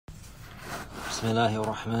بسم الله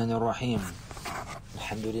الرحمن الرحيم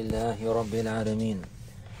الحمد لله رب العالمين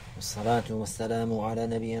والصلاة والسلام على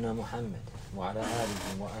نبينا محمد وعلى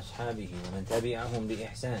آله وأصحابه ومن تبعهم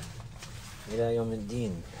بإحسان إلى يوم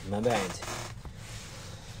الدين. ما بعد.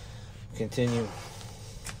 Continue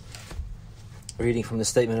reading from the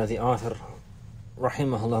statement of the author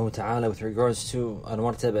rahimahullah ta'ala with regards to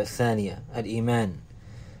al-martaba al-thaniya, al-iman,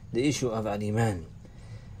 the issue of al-iman,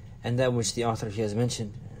 and that which the author he has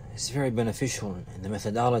mentioned is very beneficial in the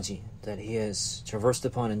methodology that he has traversed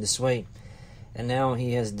upon in this way. And now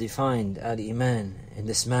he has defined al-iman in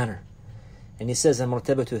this manner. And he says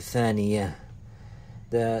al-martabatu al-thaniya,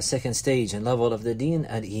 the second stage and level of the deen,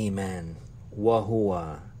 al-iman, wa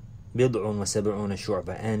huwa bid'un wa sab'una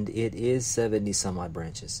shu'ba, and it is 70 some odd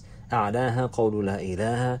branches. A'laha qawlu la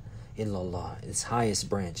ilaha illallah, its highest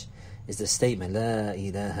branch is the statement la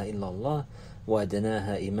ilaha illallah, wa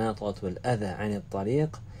adnaha imatatu al-adha 'an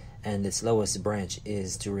al-tariq, and its lowest branch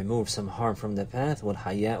is to remove some harm from the path. Wal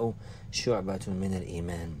haya'u shu'batun min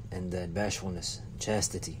al-iman, and that bashfulness,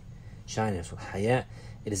 chastity, shyness, wal haya',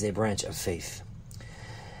 it is a branch of faith.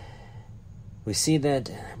 We see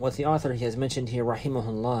that what the author he has mentioned here,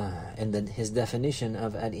 rahimahullah, and that his definition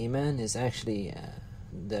of al-iman is actually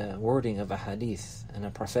the wording of a hadith and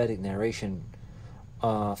a prophetic narration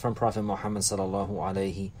from Prophet Muhammad sallallahu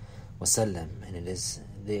alaihi wasallam, and it is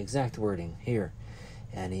the exact wording here.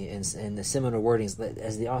 And the similar wordings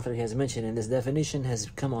as the author has mentioned in this definition has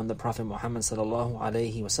come on the Prophet Muhammad sallallahu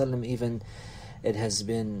alaihi wasallam. Even it has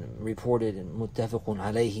been reported in muttafaqun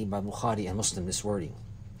alayhi by Bukhari and Muslim, this wording,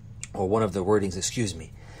 or one of the wordings,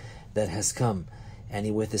 that has come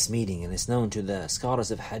and with this meaning, and it's known to the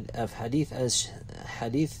scholars of hadith as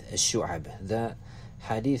hadith as-shu'ab, the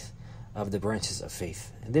hadith of the branches of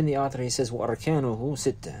faith. And then the author he says wa arkanuhu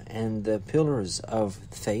sitta, and the pillars of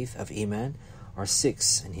faith, of iman, are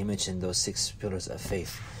 6, and he mentioned those 6 pillars of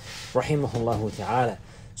faith, rahimahullah ta'ala.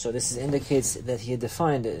 So this indicates that he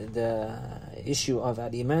defined the issue of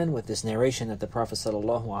al-iman with this narration that the Prophet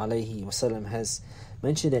sallallahu alaihi wasallam has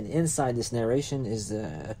mentioned, and inside this narration is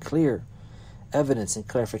a clear evidence and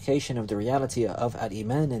clarification of the reality of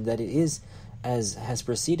al-iman, and that it is, as has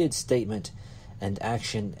preceded, statement and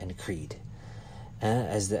action and creed,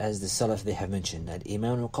 as the Salaf they have mentioned,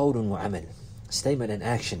 al-imanu qawlun wa amal, statement and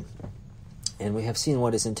action. And we have seen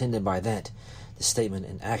what is intended by that, the statement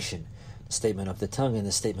and action, the statement of the tongue and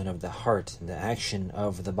the statement of the heart, and the action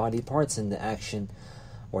of the body parts and the action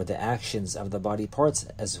or the actions of the body parts,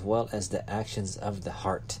 as well as the actions of the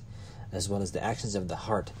heart,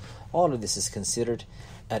 All of this is considered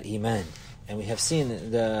al-iman. And we have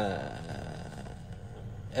seen the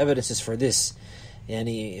evidences for this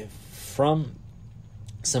from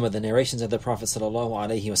some of the narrations of the Prophet sallallahu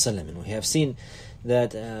alaihi wasallam. And we have seen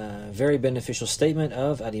that very beneficial statement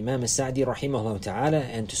of Al-Imam As-Sa'di rahimahullah ta'ala.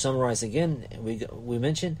 And to summarize again, we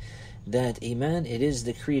mentioned that iman, it is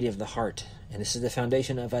the creed of the heart, and this is the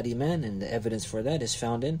foundation of al-iman, and the evidence for that is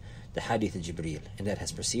found in the hadith of Jibreel, and that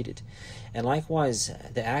has preceded. And likewise,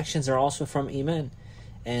 the actions are also from iman,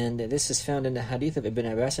 and this is found in the hadith of Ibn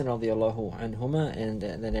Abbas radiyallahu anhuma, and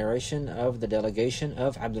the narration of the delegation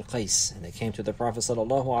of Abdul Qais, and they came to the Prophet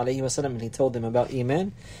sallallahu alaihi wasallam, and he told them about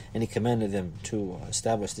iman, and he commanded them to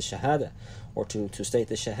establish the shahada, or to state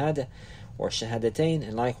the shahada or shahadatain,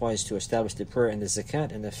 and likewise to establish the prayer and the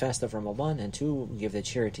zakat and the fast of Ramadan, and to give the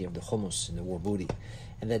charity of the khumus and the war booty,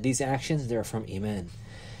 and that these actions, they are from iman.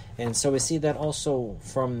 And so we see that also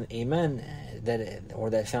from iman,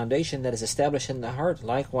 that foundation that is established in the heart,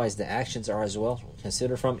 likewise the actions are as well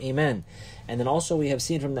considered from iman. And then also we have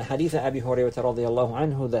seen from the hadith of Abi Hurairah radiyallahu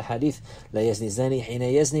anhu, the hadith la yazni zani hina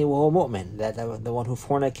yazni wa huwa mu'min, that the one who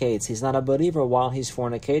fornicates, he's not a believer while he's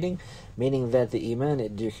fornicating, meaning that the iman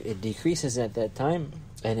it decreases at that time,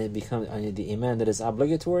 and it becomes the iman that is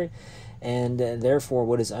obligatory. And therefore,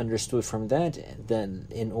 what is understood from that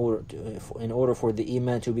in order for the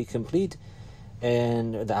iman to be complete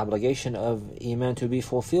and the obligation of iman to be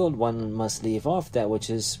fulfilled, one must leave off that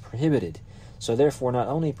which is prohibited. So therefore, not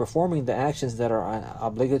only performing the actions that are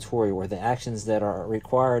obligatory, or the actions that are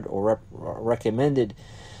required or recommended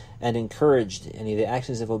and encouraged, any of the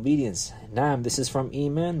actions of obedience, this is from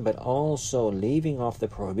iman, but also leaving off the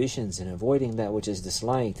prohibitions and avoiding that which is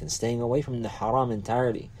disliked and staying away from the haram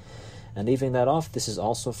entirely, and leaving that off, this is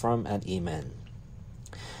also from al-iman.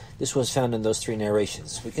 This was found in those 3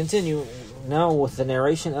 narrations. We continue now with the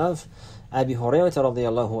narration of Abi Hurairah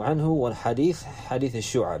radiyallahu anhu, wal hadith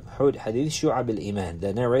al-shu'ab, hadith shu'ab al-iman,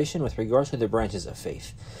 the narration with regards to the branches of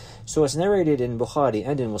faith. So it's narrated in Bukhari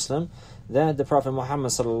and in Muslim that the Prophet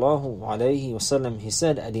Muhammad sallallahu alaihi wasallam, he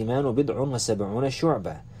said, al-imanu bid'un wa sab'una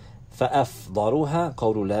shu'ba, فَأَفْضَلُهَا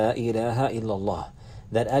قَوْلُ لَا إِلَهَ إِلَّا اللَّهِ.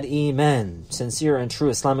 That al-Iman, sincere and true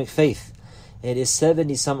Islamic faith, it is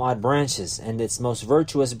 70 some odd branches, and its most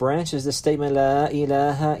virtuous branch is the statement La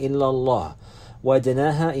ilaha illallah.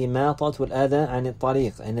 وَدَنَاهَا إِمَاطَةُ الْأَذَى عَنِ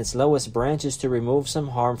الطَّرِيقِ. And its lowest branch is to remove some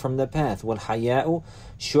harm from the path. وَالْحَيَاءُ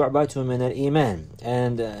شُعْبَةٌ مِنَ الْإِيمَانِ.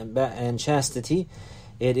 And chastity,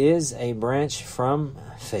 it is a branch from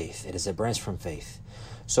faith. It is a branch from faith.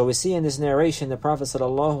 So we see in this narration, the Prophet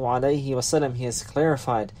ﷺ, he has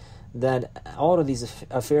clarified that all of these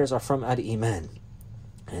affairs are from al-Iman.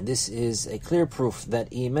 And this is a clear proof that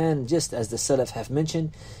Iman, just as the Salaf have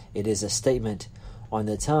mentioned, it is a statement on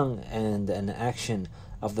the tongue and an action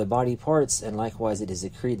of the body parts, and likewise it is a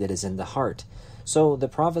creed that is in the heart. So the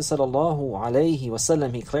Prophet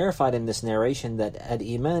ﷺ, he clarified in this narration that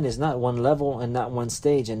al-Iman is not one level and not one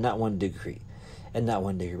stage and not one degree.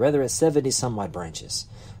 Rather, it's 70 some odd branches.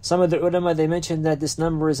 Some of the ulama, they mentioned that this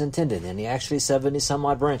number is intended, and actually 70 some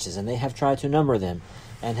odd branches, and they have tried to number them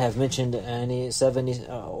and have mentioned any 70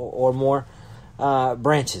 or more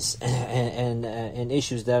branches and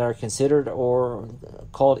issues that are considered or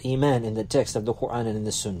called Iman in the text of the Quran and in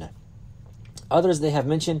the Sunnah. Others, they have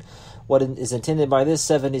mentioned what is intended by this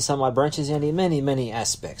 70 some odd branches, and many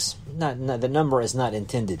aspects. The number is not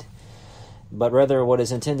intended, but rather what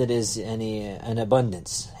is intended is an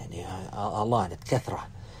abundance, Allah, al-kathra.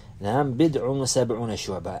 نعم بدع وسبعون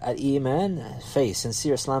شعبة. Al-Iman, faith,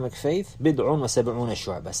 sincere Islamic faith, بدع وسبعون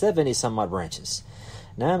شعبة, 70 some odd branches.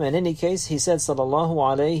 Now, in any case, he said, sallallahu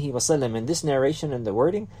alayhi wasallam, in this narration and the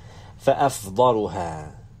wording,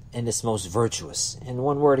 فَأَفْضَلُهَا, and its most virtuous. In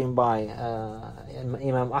one wording by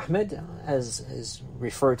Imam Ahmed, as is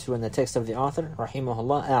referred to in the text of the author,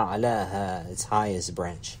 rahimahullah, أَعْلَاهَا, its highest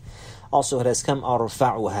branch. Also, it has come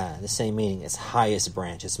أَرْفَعُهَا, the same meaning, its highest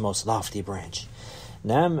branch, its most lofty branch.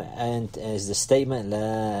 Nam, and as the statement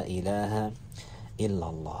La ilaha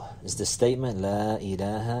illallah, is the statement La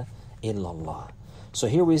ilaha illallah. So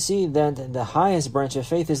here we see that the highest branch of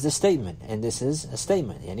faith is the statement, and this is a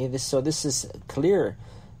statement. So this is clear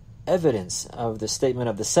evidence of the statement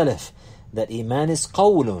of the Salaf that Iman is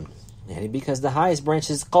qawlun, because the highest branch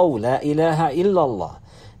is qawl, La ilaha illallah.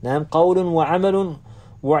 Nam qawlun wa amalun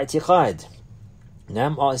wa i'tiqad.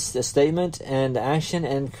 Nam is a statement and action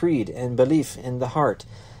and creed and belief in the heart.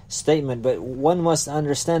 Statement, but one must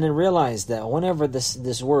understand and realize that whenever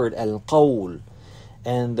this word al-qawl,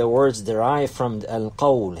 and the words derive from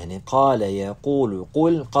al-qawl, and qala yaqulu,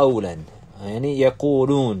 qul qawlan, yani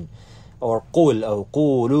yaqulun, or qul or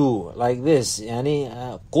qulu, like this, yani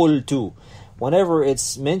qultu. Whenever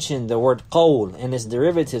it's mentioned, the word qawl and its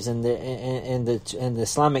derivatives in the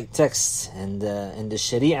Islamic texts and in the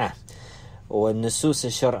Sharia or nusus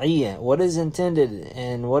al-shar'iyya, what is intended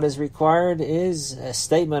and what is required is a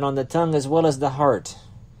statement on the tongue as well as the heart.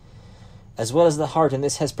 And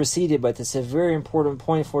this has preceded, but it's a very important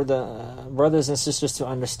point for the brothers and sisters to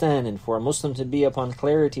understand, and for a Muslim to be upon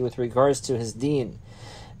clarity with regards to his deen,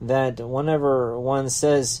 that whenever one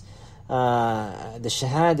says the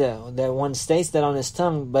shahada, that one states that on his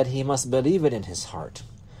tongue, but he must believe it in his heart.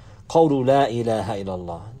 Qawlu la ilaha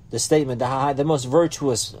illallah, the statement, the most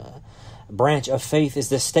virtuous branch of faith is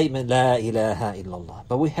the statement La ilaha illallah.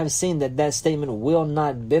 But we have seen that statement will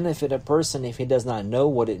not benefit a person if he does not know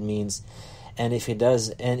what it means, and if he does,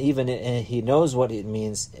 and even if he knows what it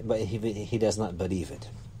means, but he does not believe it.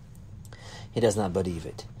 He does not believe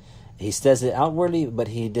it. He says it outwardly, but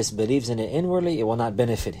he disbelieves in it inwardly, it will not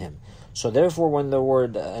benefit him. So therefore, when the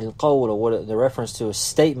word al-qawl, or what the reference to a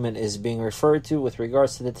statement is being referred to with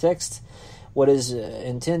regards to the text, what is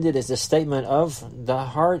intended is the statement of the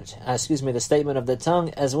heart, the statement of the tongue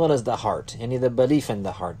as well as the heart. And the belief in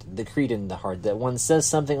the heart, the creed in the heart, that one says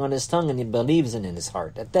something on his tongue and he believes in his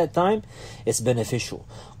heart. At that time, it's beneficial.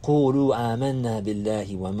 قُولُوا آمَنَّا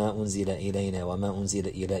بِاللَّهِ وَمَا أُنزِلَ إِلَيْنَا وَمَا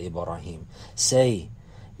أُنزِلَ إِلَى إِبْرَاهِيمَ. Say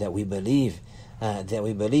that we believe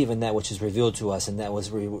in that which is revealed to us and that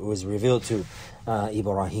was revealed to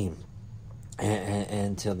Ibrahim,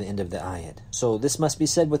 until the end of the ayat. So this must be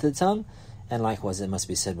said with the tongue, and likewise it must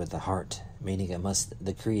be said with the heart, meaning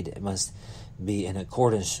the creed must be in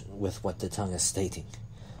accordance with what the tongue is stating.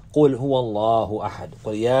 قُلْ هُوَ اللَّهُ أَحَدٌ.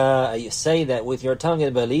 قُلْ say that with your tongue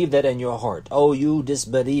and believe that in your heart. Oh, you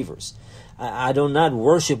disbelievers, I do not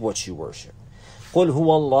worship what you worship. قُلْ هُوَ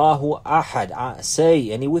اللَّهُ أَحَدٌ.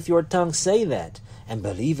 Say, and with your tongue say that, and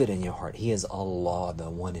believe it in your heart. He is Allah, the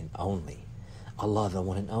one and only. Allah, the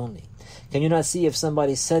one and only. Can you not see if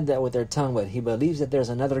somebody said that with their tongue, but he believes that there's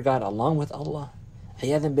another God along with Allah,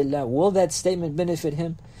 Iyadhan billah, will that statement benefit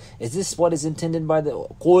him? Is this what is intended by the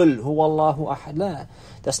Qul huwallahu ahad? La.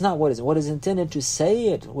 That's not what is. What is intended to say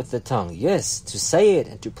it with the tongue. Yes, to say it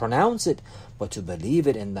and to pronounce it, but to believe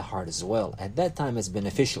it in the heart as well. At that time it's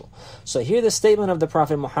beneficial. So here the statement of the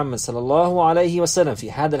Prophet Muhammad sallallahu alayhi wa sallam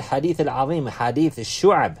في هذا الحديث العظيم حديث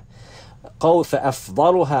الشعب قول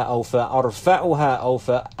فأفضلها أو فأرفعها أو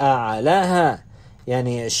فأعلاها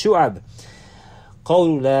يعني الشعب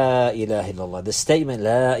قول لا إله إلا الله. The statement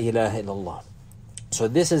لا إله إلا الله. So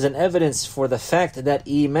this is an evidence for the fact that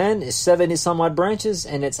Iman is 70 some odd branches,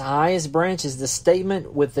 and its highest branch is the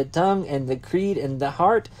statement with the tongue and the creed in the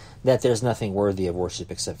heart that there's nothing worthy of worship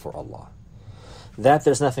except for Allah. That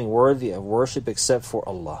there's nothing worthy of worship except for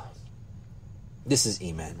Allah. This is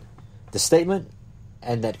Iman. The statement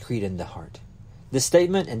and that creed in the heart. This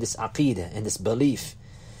statement and this aqidah and this belief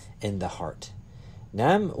in the heart.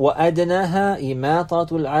 نعم وأدناها إماطة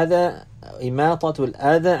الأذى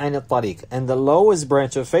عن الطريق. And the lowest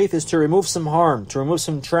branch of faith is to remove some harm, to remove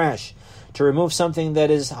some trash, to remove something that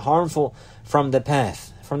is harmful from the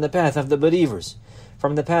path of the believers,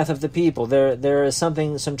 from the path of the people. There is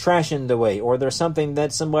something, some trash in the way, or there's something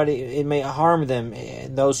that it may harm them,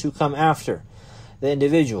 those who come after the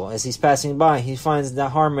individual. As he's passing by, he finds the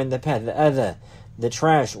harm in the path, the adha, the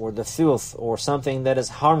trash or the filth or something that is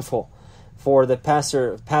harmful for the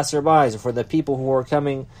passerbys, or for the people who are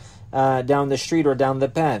coming down the street or down the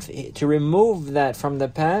path. To remove that from the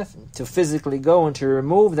path, to physically go and to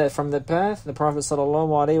remove that from the path, the Prophet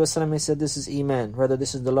ﷺ, he said this is Iman. Rather,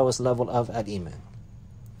 this is the lowest level of Al-Iman,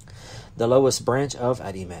 the lowest branch of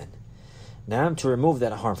Al-Iman. Now, to remove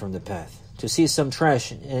that harm from the path, to see some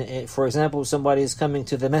trash. For example, somebody is coming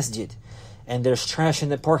to the masjid and there's trash in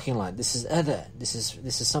the parking lot. This is adha. This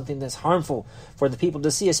is something that's harmful for the people to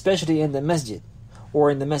see, especially in the masjid or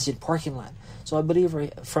in the masjid parking lot. So a believer,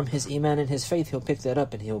 from his iman and his faith, he'll pick that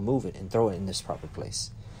up and he'll move it and throw it in this proper place.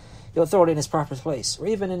 He'll throw it in his proper place, or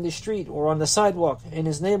even in the street or on the sidewalk in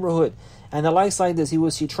his neighborhood, and the likes like this. He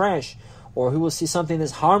will see trash, or he will see something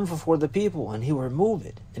that's harmful for the people, and he will remove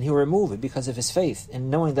it. And he will remove it because of his faith, and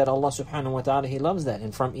knowing that Allah subhanahu wa ta'ala, He loves that.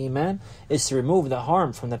 And from Iman is to remove the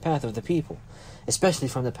harm from the path of the people, especially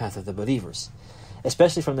from the path of the believers.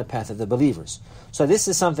 Especially from the path of the believers. So this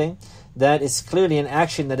is something that is clearly an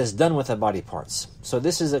action that is done with the body parts. So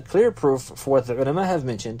this is a clear proof for what the ulama have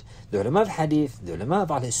mentioned, the ulama of hadith, the ulama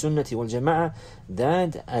of Ahl-Sunnah wal Jama'ah,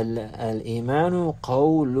 that al-imanu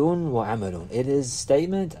qawlun wa amalun. It is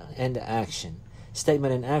statement and action.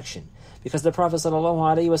 Statement and action. Because the Prophet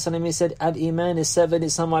ﷺ, he said, Al-Iman is 70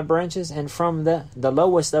 some odd branches, and from the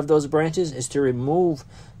lowest of those branches is to remove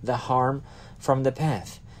the harm from the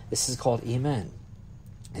path. This is called Iman.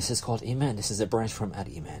 This is called Iman. This is a branch from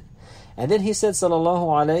Al-Iman. And then he said, sallallahu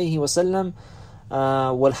alayhi wa sallam,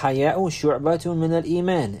 وَالْحَيَاءُ شُعْبَةٌ مِنَ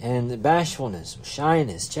الْإِيمَانِ. And bashfulness,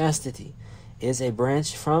 shyness, chastity is a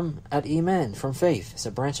branch from Al-Iman, from faith. It's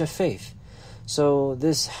a branch of faith. So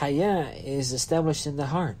this haya is established in the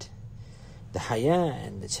heart. The haya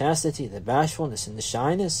and the chastity, the bashfulness and the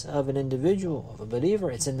shyness of an individual, of a believer,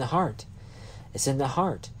 it's in the heart. It's in the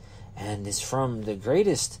heart. And it's from the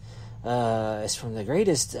greatest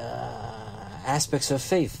aspects of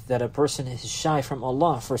faith, that a person is shy from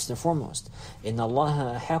Allah first and foremost. إِنَّ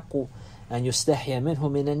اللَّهَ أَحَقُّ أَنْ يُسْتَحْيَ مِنْهُ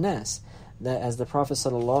مِنَ النَّاسِ. That as the Prophet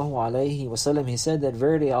ﷺ, he said that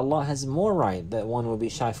verily Allah has more right that one will be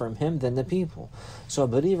shy from Him than the people. So a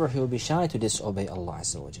believer, he will be shy to disobey Allah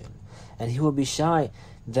Azza wa Jal. And he will be shy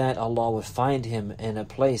that Allah would find him in a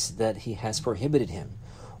place that He has prohibited him.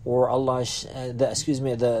 Or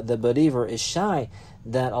the believer is shy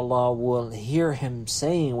that Allah will hear him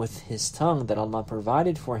saying with his tongue that Allah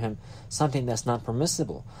provided for him something that's not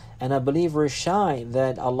permissible. And a believer is shy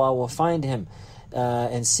that Allah will find him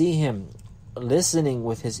and see him listening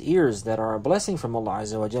with his ears that are a blessing from Allah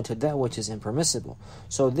Azza wa Jal to that which is impermissible.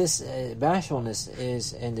 So this bashfulness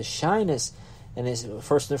is, and the shyness, and is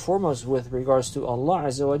first and foremost with regards to Allah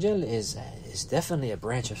Azza wa Jal, is definitely a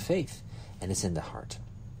branch of faith, and it's in the heart.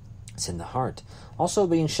 It's in the heart. Also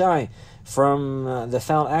being shy from the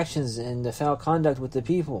foul actions and the foul conduct with the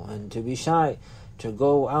people, and to be shy to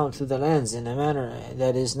go out to the lands in a manner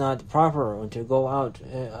that is not proper, and to go out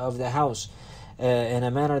of the house in a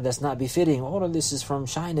manner that's not befitting. All of this is from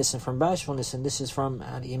shyness and from bashfulness, and this is from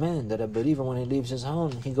Al-Iman, that a believer, when he leaves his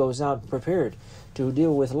home, he goes out prepared to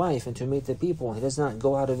deal with life and to meet the people. He does not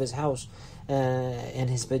go out of his house in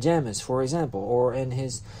his pajamas, for example, or in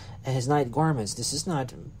his night garments. This is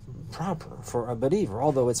not proper for a believer,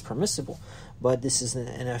 although it's permissible. But this is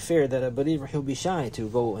an affair that a believer, he'll be shy to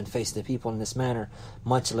go and face the people in this manner,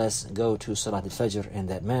 much less go to Salat al-Fajr in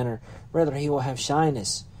that manner. Rather, he will have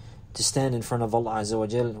shyness to stand in front of Allah Azza wa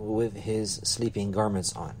Jal with his sleeping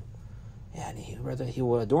garments on. And he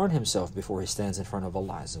will adorn himself before he stands in front of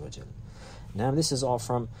Allah Azza wa Jal. Now this is all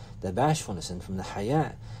from the bashfulness and from the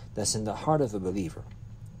haya that's in the heart of a believer.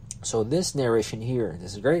 So this narration here,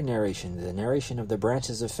 this great narration, the narration of the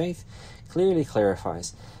branches of faith, clearly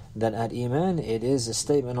clarifies that al-Iman, it is a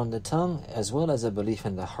statement on the tongue as well as a belief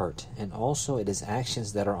in the heart, and also it is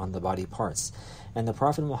actions that are on the body parts. And the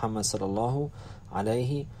Prophet Muhammad sallallahu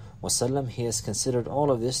alaihi wasallam, he has considered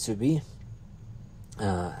all of this to be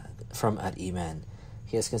from al-Iman.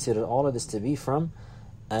 He has considered all of this to be from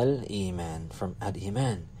al-Iman,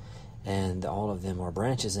 and all of them are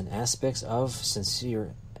branches and aspects of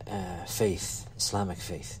sincere faith, Islamic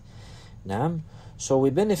faith. Now, so we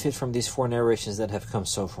benefit from these four narrations that have come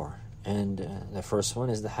so far. And the first one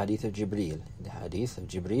is the hadith of Jibreel.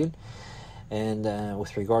 And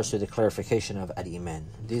with regards to the clarification of al-Iman.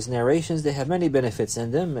 These narrations, they have many benefits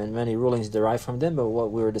in them and many rulings derived from them, but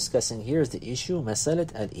what we were discussing here is the issue,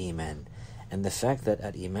 masalat al-Iman. And the fact that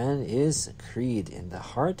al-Iman is creed in the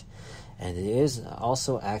heart, and it is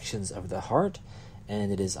also actions of the heart,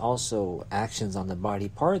 and it is also actions on the body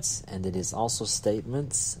parts, and it is also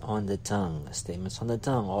statements on the tongue.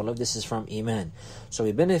 All of this is from Iman. So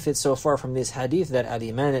we benefit so far from this hadith that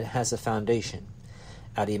al-Iman, it has a foundation.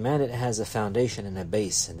 Al-Iman, it has a foundation and a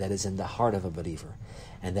base, and that is in the heart of a believer.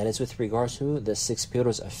 And that is with regards to the 6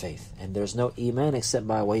 pillars of faith. And there's no Iman except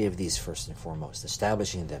by way of these first and foremost,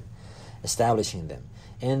 establishing them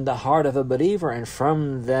in the heart of a believer. And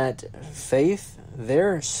from that faith,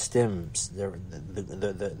 there stems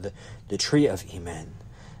the tree of Iman,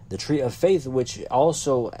 the tree of faith, which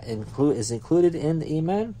also is included in the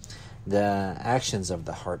Iman, the actions of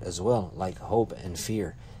the heart as well, like hope and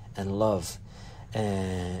fear and love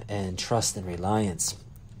and trust and reliance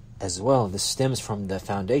as well. This stems from the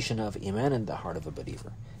foundation of Iman in the heart of a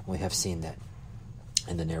believer. We have seen that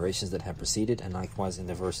in the narrations that have preceded, and likewise in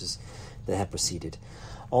the verses that have preceded.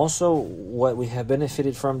 Also, what we have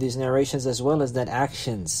benefited from these narrations as well is that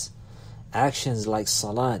actions like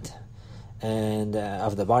salat and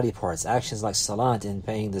of the body parts, actions like salat and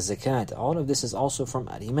paying the zakat, all of this is also from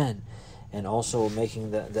al-Iman. And also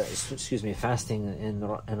making fasting in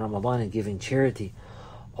Ramadan and giving charity,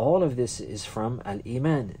 all of this is from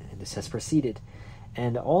al-Iman, and this has preceded.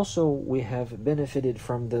 And also we have benefited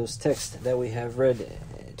from those texts that we have read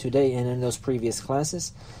today and in those previous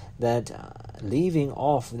classes, that leaving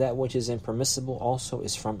off that which is impermissible also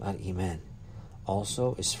is from al-Iman.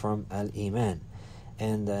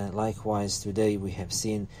 And likewise today we have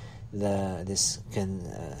seen this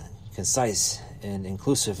concise and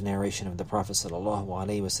inclusive narration of the Prophet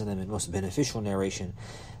ﷺ, and most beneficial narration,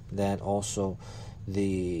 that also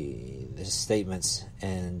the statements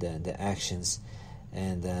and the actions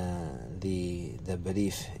and the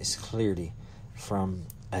belief is clearly from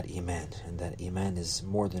al-Iman, and that Iman is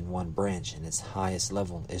more than one branch, and its highest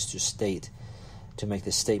level is to make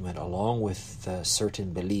the statement along with a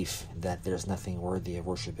certain belief that there's nothing worthy of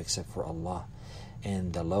worship except for Allah.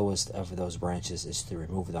 And the lowest of those branches is to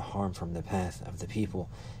remove the harm from the path of the people,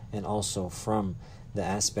 and also from the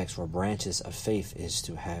aspects or branches of faith is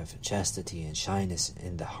to have chastity and shyness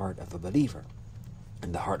in the heart of a believer.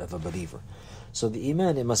 So the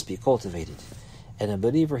Iman, it must be cultivated, and a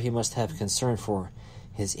believer, he must have concern for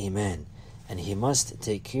his Iman, and he must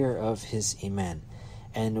take care of his Iman.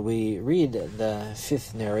 And we read the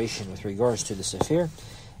 5th narration with regards to this affair,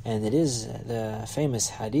 and it is the famous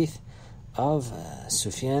hadith of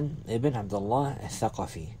Sufyan ibn Abdullah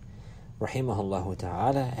al-Thaqafi, rahimahullah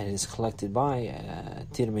ta'ala, and it is collected by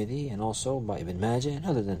Tirmidhi and also by Ibn Majah and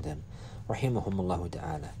other than them, rahimahumullah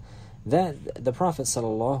ta'ala, that the Prophet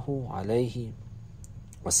sallallahu alayhi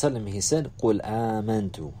wasallam, he said, قُلْ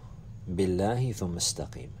آمَنْتُ بِاللَّهِ ثُمَّ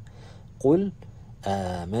اسْتَقِيمُ. قُلْ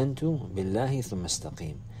آمَنْتُ بِاللَّهِ ثُمَّ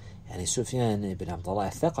اسْتَقِيمُ. And Sufyan ibn Abdullah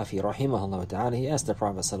al-Thaqafi, rahimahullah ta'ala, he asked the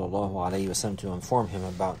Prophet sallallahu alayhi wasallam to inform him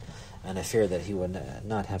about an affair that he would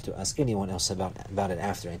not have to ask anyone else about it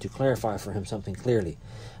after, and to clarify for him something clearly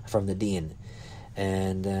from the deen.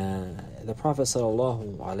 And the Prophet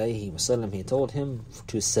sallallahu alaihi wasallam, he told him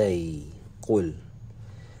to say "Qul."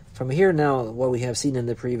 From here now, what we have seen in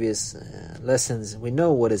the previous lessons, we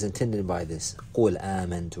know what is intended by this. "Qul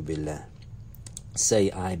amantu billah." Say,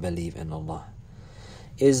 I believe in Allah.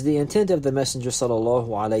 Is the intent of the Messenger sallallahu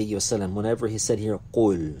alaihi wasallam whenever he said here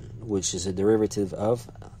 "Qul," which is a derivative of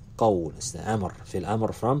qawl. It's the amr, fil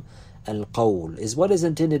amr from al-qawl. Is what is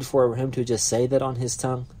intended for him to just say that on his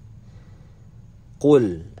tongue?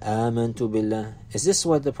 Qul amantu billah. Is this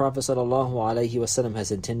what the Prophet sallallahu alaihi wasallam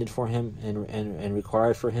has intended for him and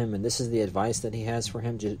required for him, and this is the advice that he has for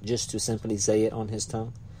him, just to simply say it on his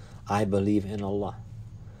tongue? I believe in Allah.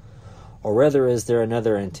 Or rather, is there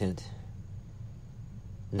another intent?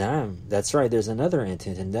 Naam, that's right, there's another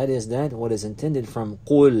intent, and that is that what is intended from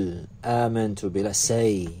قُلْ آمَنْتُ بِاللَّهِ.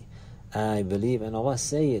 Say, I believe in Allah.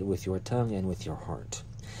 Say it with your tongue and with your heart.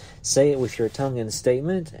 Say it with your tongue in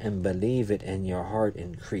statement and believe it in your heart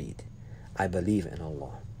in creed. I believe in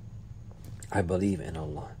Allah. I believe in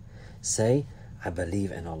Allah. Say, I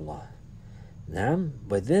believe in Allah. Naam,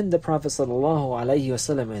 but then the Prophet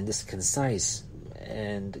ﷺ, in this concise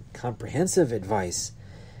and comprehensive advice,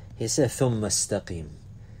 he said, ثُمَّ اسْتَقِيمُ.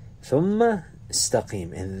 ثُمَّ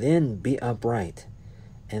اسْتَقِيمُ. And then be upright.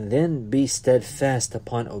 And then be steadfast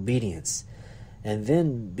upon obedience. And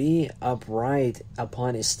then be upright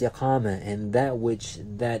upon istiqamah, and that which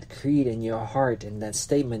that creed in your heart and that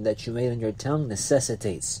statement that you made on your tongue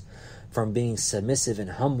necessitates from being submissive and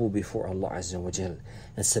humble before Allah Azza wa Jal,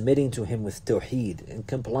 and submitting to Him with tawheed, and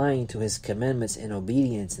complying to His commandments in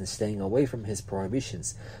obedience, and staying away from His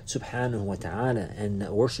prohibitions subhanahu wa ta'ala, and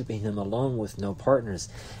worshipping Him alone with no partners,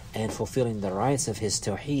 and fulfilling the rights of His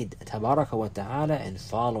tawheed tabaraka wa ta'ala, and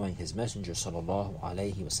following His Messenger sallallahu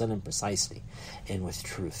alayhi wasallam precisely and with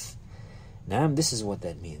truth. Now this is what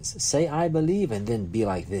that means. Say I believe, and then be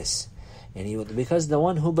like this. And because the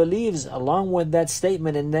one who believes along with that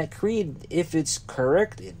statement and that creed, if it's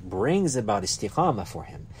correct, it brings about istiqamah for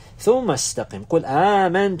him. ثُمَّ اسْتَقِمْ قُلْ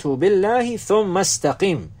آمَنْتُ بِاللَّهِ ثُمَّ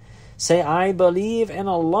اسْتَقِمْ. Say, I believe in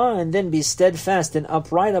Allah, and then be steadfast and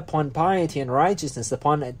upright upon piety and righteousness,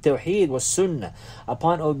 upon tawheed wa sunnah,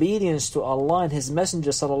 upon obedience to Allah and His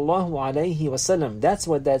Messenger sallallahu alayhi wasallam. That's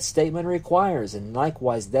what that statement requires, and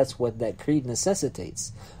likewise that's what that creed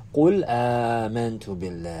necessitates. قُلْ آمَنْتُ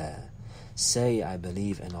بِاللَّهِ. Say, I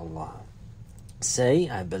believe in Allah. Say,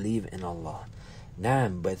 I believe in Allah.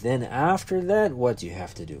 Naam, but then after that, what do you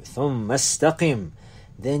have to do? ثُمَّ اسْتَقِمْ.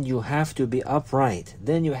 Then you have to be upright.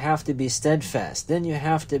 Then you have to be steadfast. Then you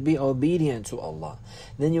have to be obedient to Allah.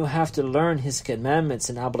 Then you have to learn His commandments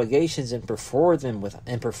and obligations and perform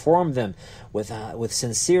them with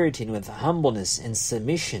sincerity and with humbleness and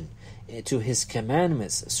submission to His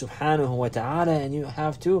commandments subhanahu wa ta'ala. And you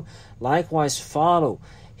have to likewise follow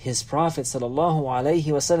His Prophet sallallahu alaihi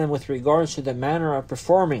wasallam with regards to the manner of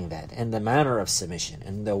performing that, and the manner of submission,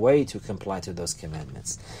 and the way to comply to those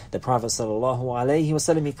commandments. The Prophet sallallahu alaihi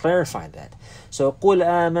wasallam, he clarified that. So قُلْ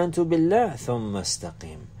آمَنْتُ بِاللَّهِ ثُمَّ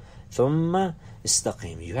اسْتَقِيمُ. ثُمَّ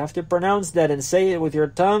اسْتَقِيمُ. You have to pronounce that and say it with your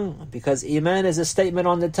tongue, because iman is a statement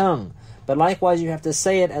on the tongue. But likewise, you have to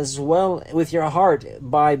say it as well with your heart,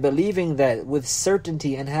 by believing that with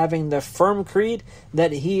certainty and having the firm creed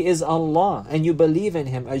that He is Allah, and you believe in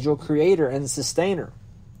Him as your creator and sustainer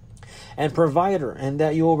and provider, and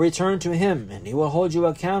that you will return to Him and He will hold you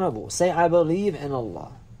accountable. Say, I believe in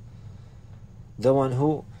Allah, the one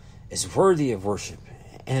who is worthy of worship,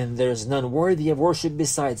 and there's none worthy of worship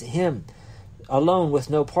besides Him alone,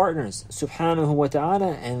 with no partners, subhanahu wa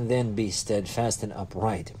ta'ala, and then be steadfast and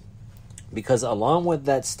upright. Because along with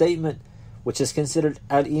that statement, which is considered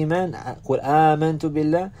al-iman, قُلْ آمَنْتُ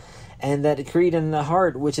بِاللَّهِ, and that creed in the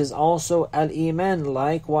heart, which is also al-iman,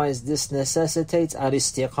 likewise this necessitates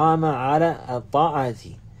al-istiqama ala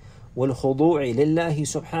al-ta'ati wal-khudu'i lillahi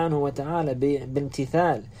subhanahu wa ta'ala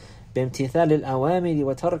bimtithal al-awamiri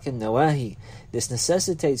wa tark al-nawahi. This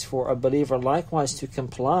necessitates for a believer likewise to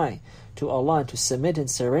comply to Allah and to submit and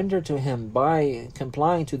surrender to Him by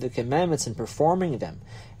complying to the commandments and performing them,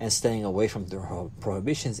 and staying away from the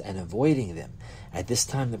prohibitions and avoiding them. At this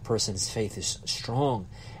time, the person's faith is strong,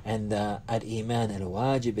 and the al-iman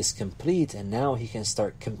al-wajib is complete, and now he can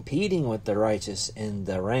start competing with the righteous in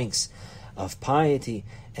the ranks of piety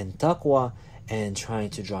and taqwa, and trying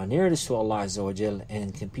to draw nearness to Allah Azza wa Jal,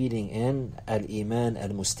 and competing in al-iman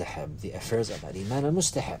al-mustahab, the affairs of al-iman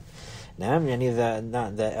al-mustahab. Now,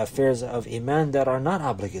 the affairs of iman that are not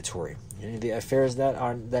obligatory, the affairs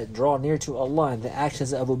that draw near to Allah, and the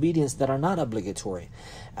actions of obedience that are not obligatory.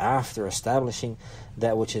 After establishing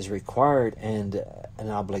that which is required and an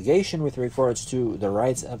obligation with regards to the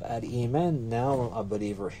rights of al-iman, now a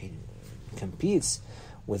believer, he competes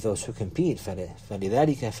with those who compete. فَلِذَلِكَ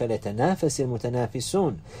فَلَتَنَافَسِ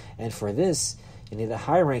الْمُتَنَافِسُونَ. And for this, the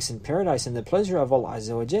high ranks in paradise and the pleasure of Allah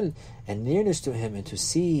Azza wa Jal, and nearness to Him and to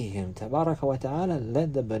see Him tabaraka wa ta'ala,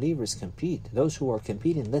 let the believers compete. Those who are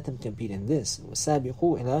competing, let them compete in this.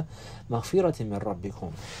 وَسَابِقُوا إِلَى مَغْفِرَةٍ مِّن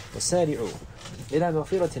رَبِّكُمْ وَسَارِعُوا إِلَى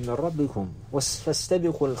مَغْفِرَةٍ مِّن رَبِّكُمْ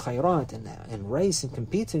وَاسْتَبِقُوا الْخَيْرَاتِ, and race and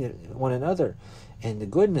compete to one another in the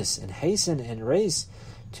goodness, and hasten and race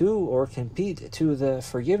to, or compete to, the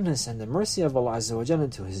forgiveness and the mercy of Allah Azza wa Jal,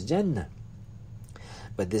 and to His Jannah.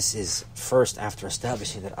 But this is first after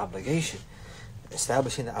establishing that obligation.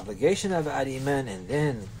 establishing the obligation of al-iman, and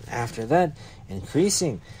then after that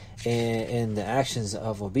increasing in the actions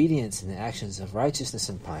of obedience, and the actions of righteousness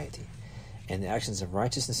and piety, and the actions of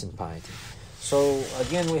righteousness and piety. So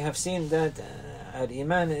again, we have seen that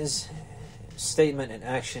al-iman is statement and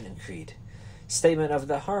action and creed. Statement of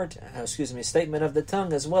the heart, statement of the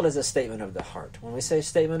tongue, as well as a statement of the heart. When we say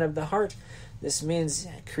statement of the heart, this means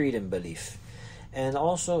creed and belief. And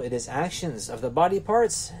also it is actions of the body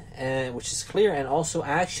parts, which is clear, and also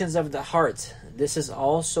actions of the heart. This is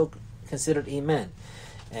also considered iman.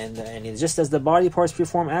 And just as the body parts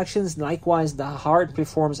perform actions, likewise the heart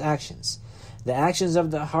performs actions. The actions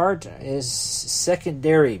of the heart is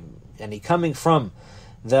secondary, and coming from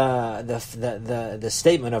the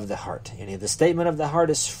statement of the heart. The statement of the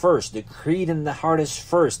heart is first. The creed in the heart is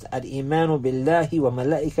first. Al-imanu billahi wa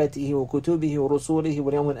malaikatihi wa kutubihi wa rusulihi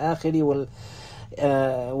wal yawmil akhiri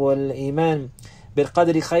wal iman bil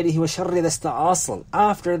qadri khayrihi wa sharri. That's the asl.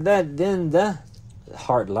 After that, then the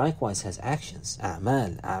heart likewise has actions.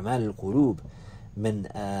 A'mal al-qulub من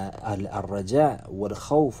الرجاء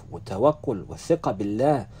والخوف والتوكل والثقة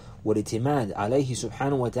بالله والاعتماد عليه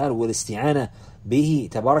سبحانه وتعالى والاستعانة به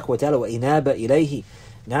تبارك وتعالى وإنابة إليه.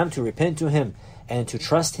 Now to repent to him, and to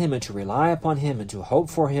trust him, and to rely upon him, and to hope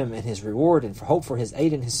for him and his reward, and hope for his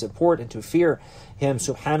aid and his support, and to fear him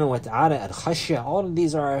subhanahu wa ta'ala. Al-khashya, all of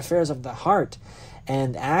these are affairs of the heart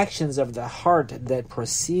and actions of the heart that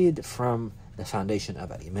proceed from the foundation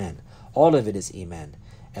of al-iman. All of it is iman.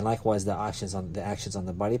 And likewise the actions on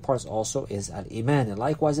the body parts also is al-iman. And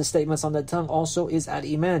likewise the statements on the tongue also is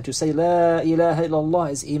al-iman. To say La ilaha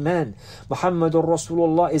illallah is iman. Muhammadur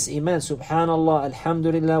Rasulullah is iman. Subhanallah,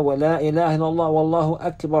 alhamdulillah, wa la ilaha illallah, wallahu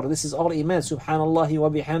akbar. This is all iman. Subhanallah wa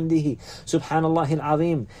bihamdihi. Subhanallah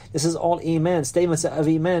al-azim. This is all iman. Statements of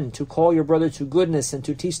iman. To call your brother to goodness, and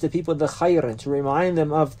to teach the people the khair, and to remind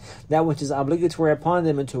them of that which is obligatory upon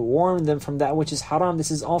them, and to warn them from that which is haram.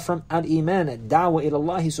 This is all from al-iman. Da'wa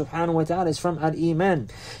ilallah subhanahu wa ta'ala is from al-iman.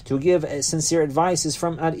 To give sincere advice is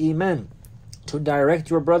from al-iman. To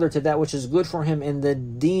direct your brother to that which is good for him in the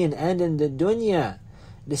deen and in the dunya,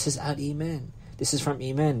 this is al-iman. This is from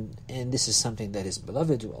iman, and this is something that is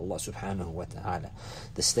beloved to Allah subhanahu wa ta'ala.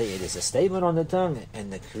 It is a statement on the tongue,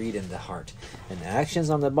 and the creed in the heart, and the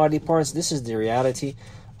actions on the body parts. This is the reality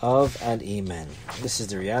of al-iman. This is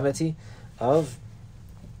the reality of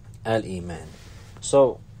al-iman.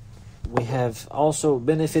 So we have also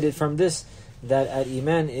benefited from this, that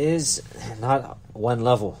al-iman is not one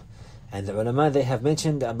level. And the ulama, they have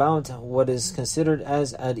mentioned about what is considered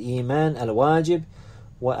as al-iman al-wajib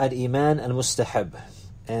wa al-iman al-mustahab.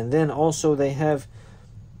 And then also they have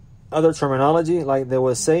other terminology, like they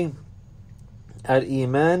will say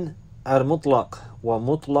al-iman al-mutlaq wa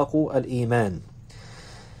mutlaqu al-iman.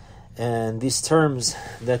 And these terms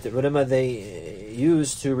that the ulama, they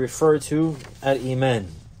use to refer to al-iman.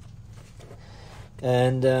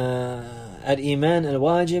 And al-iman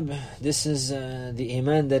al-wajib, this is the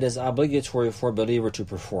iman that is obligatory for a believer to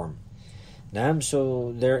perform.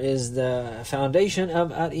 So there is the foundation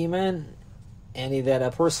of al-iman, and that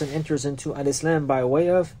a person enters into al-Islam by way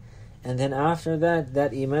of, and then after that,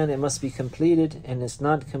 that iman, it must be completed, and it's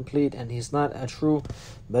not complete, and he's not a true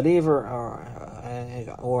believer,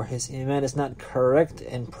 or his iman is not correct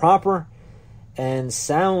and proper and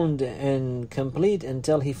sound and complete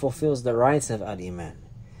until he fulfills the rights of al-iman.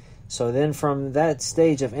 So then from that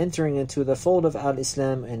stage of entering into the fold of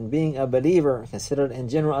al-Islam and being a believer, considered in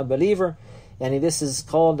general a believer, and this is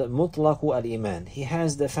called mutlaqu al-iman. He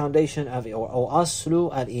has the foundation of, or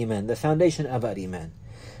aslu al-iman, the foundation of al-iman.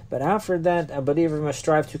 But after that, a believer must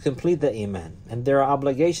strive to complete the iman, and there are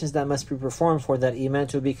obligations that must be performed for that iman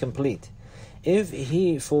to be complete. If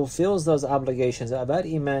he fulfills those obligations about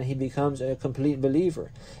iman, he becomes a complete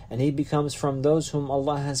believer, and he becomes from those whom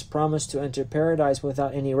Allah has promised to enter paradise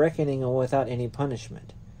without any reckoning or without any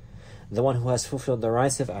punishment. The one who has fulfilled the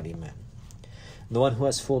rights of al-iman. The one who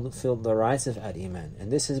has fulfilled the rights of al-iman.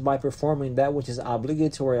 And this is by performing that which is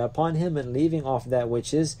obligatory upon him and leaving off that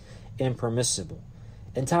which is impermissible.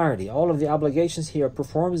 Entirely, all of the obligations he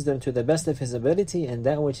performs them to the best of his ability, and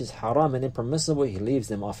that which is haram and impermissible, he leaves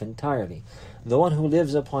them off entirely. The one who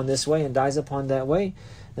lives upon this way and dies upon that way,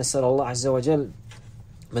 nasal Allah Azza wa Jal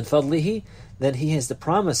min fadlihi, then he has the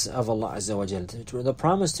promise of Allah Azza wa Jal, the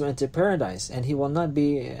promise to enter paradise, and he will not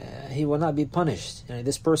be punished.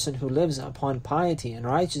 This person who lives upon piety and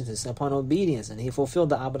righteousness, upon obedience, and he fulfilled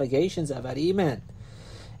the obligations of al-iman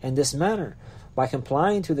in this manner, by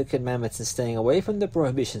complying to the commandments and staying away from the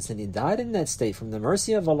prohibitions, and he died in that state from the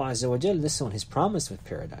mercy of Allah Azza wa Jal, this one is promised with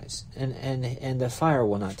paradise, and the fire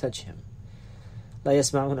will not touch him. لا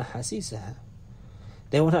يسمعون حسيسها.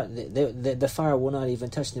 They will not. The fire will not even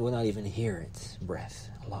touch. They will not even hear its breath.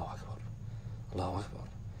 Allahu Akbar. Allahu Akbar.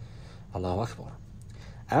 Allahu Akbar.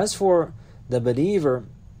 As for the believer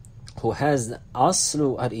who has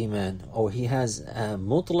aslu al-iman, or he has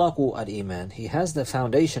mutlaqu al-iman, he has the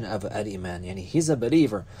foundation of al-iman, yani he's a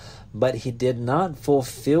believer, but he did not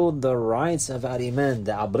fulfill the rights of al-iman,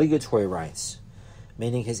 the obligatory rights,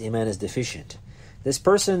 meaning his iman is deficient. This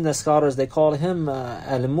person, the scholars, they call him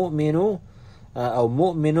al-mu'minu, or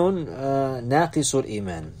mu'minun naqisul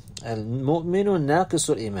iman. Al-mu'minu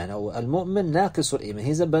naqisul iman, or al-mu'min naqisul iman.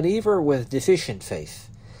 He's a believer with deficient faith.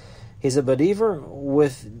 He's a believer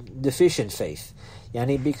with deficient faith.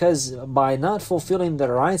 Yani because by not fulfilling the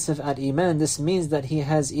rights of al-iman, this means that he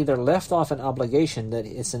has either left off an obligation that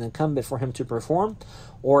it's an incumbent for him to perform,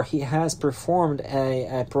 or he has performed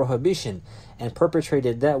a prohibition and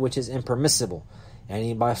perpetrated that which is impermissible.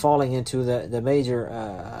 Yani by falling into the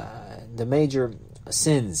major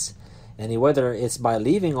sins. And whether it's by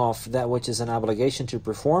leaving off that which is an obligation to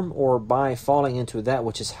perform, or by falling into that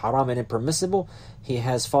which is haram and impermissible, he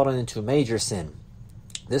has fallen into major sin.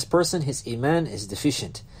 This person, his iman is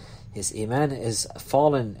deficient. His iman is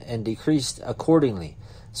fallen and decreased accordingly.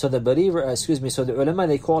 So the believer, so the ulama,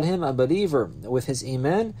 they call him a believer with his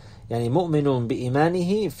iman, yani mu'minun bi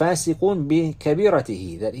imanihi, fasiqun bi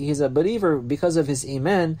kabiratihi, that he is a believer because of his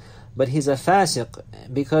iman, but he's a fasiq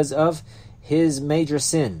because of his major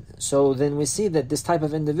sin. So then we see that this type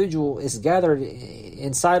of individual is gathered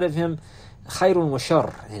inside of him khayrun wa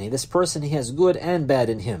shar, and this person, he has good and bad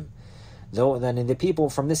in him. Though then in the people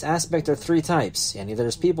from this aspect are three types. Yani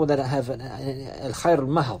there's people that have al-khayr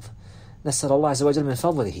al-mahd, nas'al Allah azza wa jalla min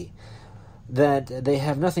fadlihi, that they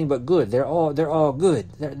have nothing but good. They're all good.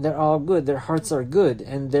 They're all good. Their hearts are good,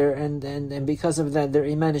 and and because of that, their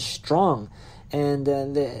iman is strong, and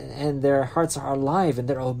their hearts are alive, and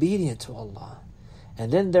they're obedient to Allah.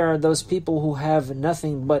 And then there are those people who have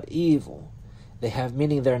nothing but evil. They have,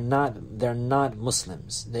 meaning they're not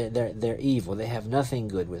Muslims. They're evil. They have nothing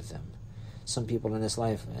good with them. Some people in this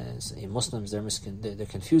life, Muslims, they're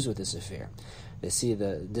confused with this affair. They see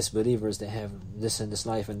the disbelievers, they have this in this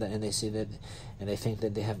life, and they see that, and they think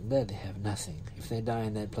that they have nothing. If they die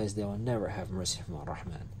in that place, they will never have mercy from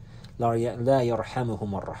Ar-Rahman. لا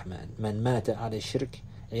يرحمهم الرحمن من مات على الشرك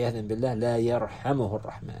عياذا بالله لا يرحمه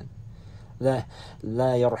الرحمن لا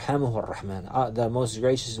يرحمه الرحمن. The most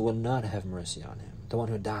gracious will not have mercy on him, the one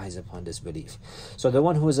who dies upon disbelief. So the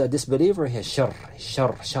one who is a disbeliever, he has shar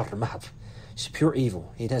mahd, it's pure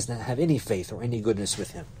evil. He does not have any faith or any goodness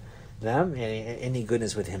with him, any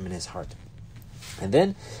goodness with him in his heart. And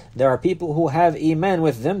then there are people who have iman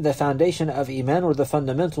with them, the foundation of iman or the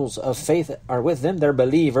fundamentals of faith are with them. They're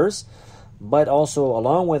believers, but also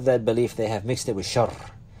along with that belief, they have mixed it with shar.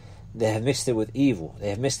 They have mixed it with evil. They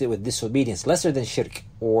have mixed it with disobedience, lesser than shirk,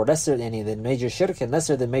 or lesser than major shirk, and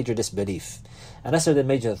lesser than major disbelief, and lesser than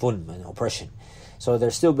major dhulm and oppression. So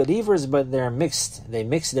they're still believers, but they're mixed. They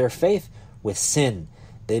mix their faith with sin.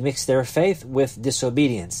 They mix their faith with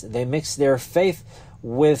disobedience. They mix their faith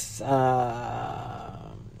with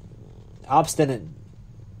obstinate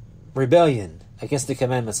rebellion against the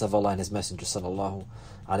commandments of Allah and His Messenger sallallahu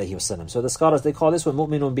alayhi wasallam. So the scholars, they call this one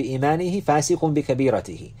mu'minun bi imanihi fasiqun bi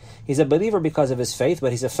kabiratihi. He's a believer because of his faith,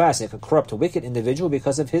 but he's a fasiq, a corrupt, wicked individual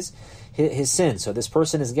because of his sin. So this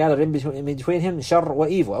person is gathered in between him shar wa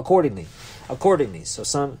evil accordingly. So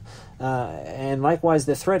some and likewise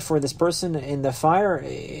the threat for this person in the fire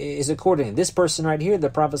is accordingly. This person right here, the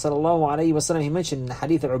Prophet sallallahu alayhi wasallam, he mentioned in the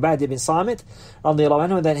hadith of Ubadah bin Samit radiyallahu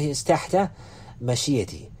anhu that he is tahta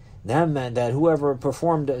mashiyati. That whoever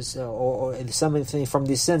performed or something from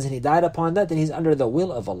these sins and he died upon that, then he's under the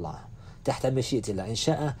will of Allah. تحت مشيئة الله إن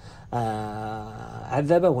شاء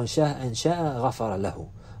عذب وإن شاء غفر له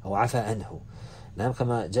أو عفى عنه.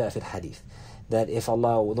 كما جاء في الحديث, that if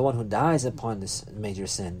Allah, the one who dies upon this major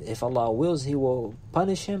sin, if Allah wills, He will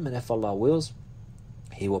punish him, and if Allah wills,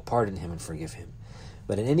 He will pardon him and forgive him.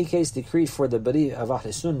 But in any case, decreed for the belief of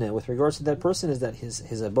Ahl Sunnah with regards to that person is that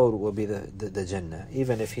his abode will be the Jannah.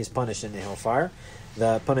 Even if he's punished in the hellfire,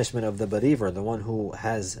 the punishment of the believer, the one who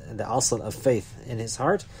has the asl of faith in his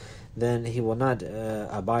heart, then he will not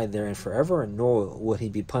abide therein forever, nor will he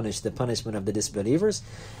be punished the punishment of the disbelievers,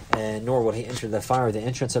 and nor will he enter the fire the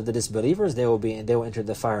entrance of the disbelievers. They will enter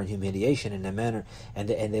the fire in humiliation in a manner, and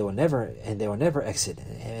they will never exit.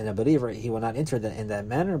 And a believer, he will not enter in that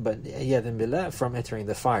manner, but yadin billah, from entering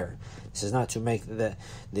the fire. This is not to make the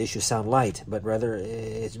issue sound light, but rather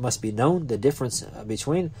it must be known the difference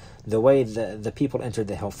between the way the people enter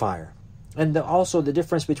the hellfire, and also the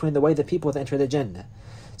difference between the way the people enter the Jannah.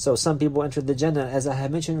 So some people enter the Jannah, as I have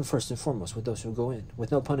mentioned, first and foremost, with those who go in,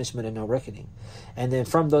 with no punishment and no reckoning. And then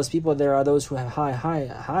from those people, there are those who have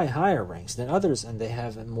higher ranks than others, and they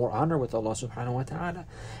have more honor with Allah subhanahu wa ta'ala.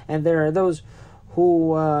 And there are those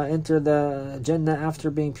who enter the Jannah after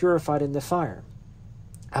being purified in the fire.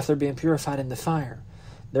 After being purified in the fire.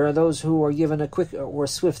 There are those who are given a quick or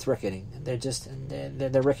swift reckoning.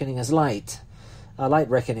 Their reckoning is light. A light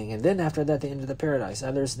reckoning, and then after that they enter the paradise.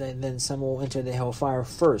 Others, then some will enter the hellfire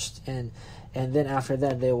first, and then after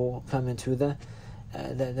that they will come into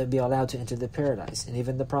they'll be allowed to enter the paradise. And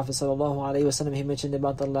even the Prophet ﷺ, he mentioned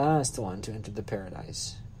about the last one to enter the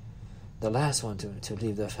paradise, the last one to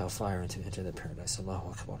leave the hellfire and to enter the paradise.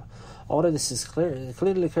 Allahu Akbar. All of this is clear. It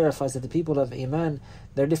clearly clarifies that the people of Iman,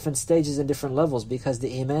 there are different stages and different levels, because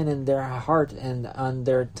the Iman in their heart and on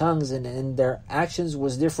their tongues and in their actions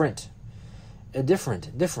was different.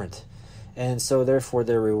 Different. And so therefore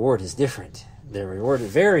their reward is different. Their reward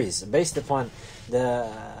varies based upon the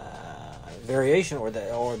variation or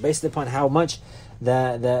based upon how much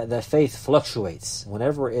the faith fluctuates.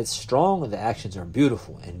 Whenever it's strong, the actions are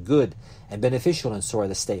beautiful and good and beneficial, and so are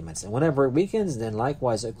the statements. And whenever it weakens, then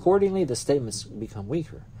likewise accordingly the statements become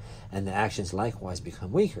weaker and the actions likewise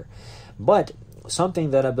become weaker. But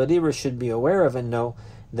something that a believer should be aware of and know,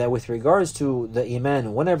 that with regards to the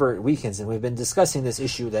Iman, whenever it weakens, and we've been discussing this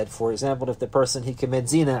issue, that for example, if the person, he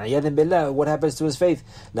commits zina, a'yadhan billah, what happens to his faith?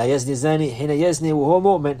 La yazni zani hina yazni wa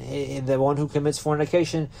huwa mu'min. The one who commits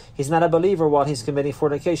fornication, he's not a believer while he's committing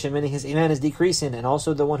fornication, meaning his Iman is decreasing. And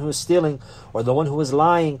also the one who is stealing, or the one who is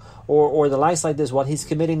lying, or the likes like this, while he's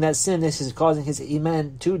committing that sin, this is causing his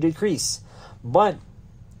Iman to decrease. But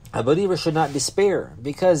a believer should not despair,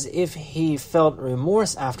 because if he felt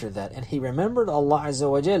remorse after that, and he remembered Allah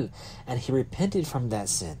Azza wa Jal, and he repented from that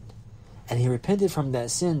sin,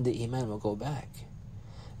 the Iman will go back.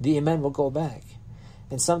 The Iman will go back.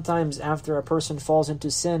 And sometimes after a person falls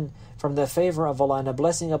into sin, from the favor of Allah and a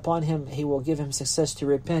blessing upon him, He will give him success to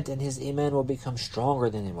repent, and his Iman will become stronger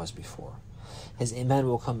than it was before. His Iman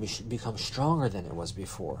will become stronger than it was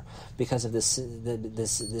before, because of the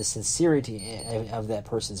sincerity of that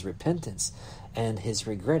person's repentance and his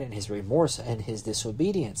regret and his remorse and his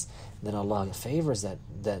disobedience. Then Allah favors that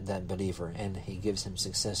believer, and He gives him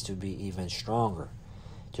success to be even stronger.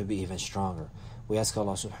 We ask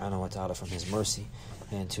Allah subhanahu wa ta'ala from His mercy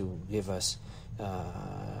and to give us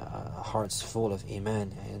hearts full of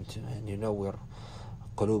Iman, and ينور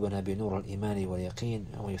قلوبنا بنور الإيمان واليقين،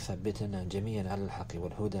 ويثبتنا جميعا على الحق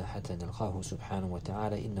والهدى حتى نلقاه سبحانه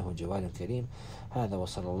وتعالى إنه جواد كريم. هذا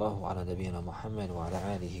وصلى الله على نبينا محمد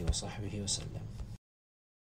وعلى آله وصحبه وسلم.